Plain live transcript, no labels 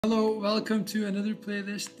Hello, welcome to another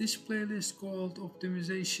playlist. This playlist called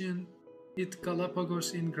Optimization with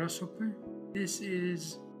Galapagos in Grasshopper. This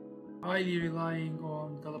is highly relying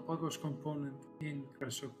on Galapagos component in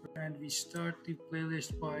Grasshopper, and we start the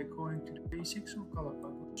playlist by going to the basics of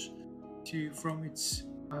Galapagos from its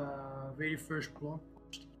very first blog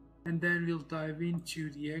post, and then we'll dive into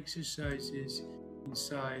the exercises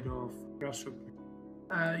inside of Grasshopper.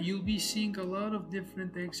 You'll be seeing a lot of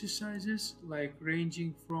different exercises, like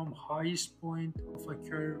ranging from highest point of a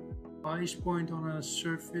curve, highest point on a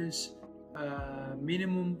surface,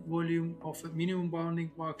 minimum volume of a minimum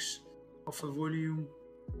bounding box of a volume,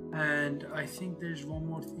 and I think there's one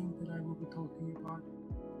more thing that I will be talking about.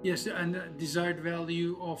 Yes, and the desired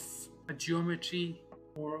value of a geometry,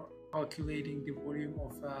 or calculating the volume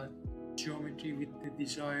of a geometry with the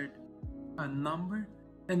desired number.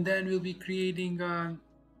 And then we'll be creating a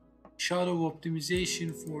shadow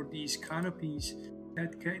optimization for these canopies.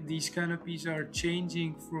 These canopies are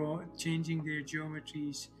changing their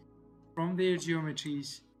geometries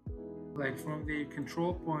like from their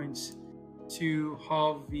control points, to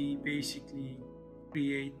how we basically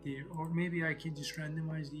create there. Or maybe I can just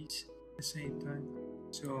randomize these at the same time.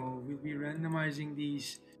 So we'll be randomizing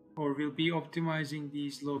these, or we'll be optimizing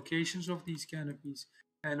these locations of these canopies,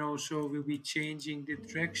 and also we'll be changing the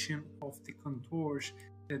direction of the contours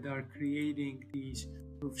that are creating these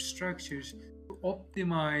roof structures to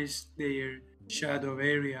optimize their shadow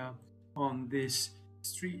area on this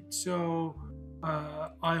street. So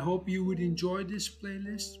I hope you would enjoy this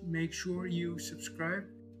playlist. Make sure you subscribe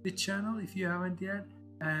to the channel if you haven't yet,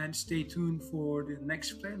 and stay tuned for the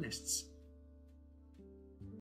next playlists.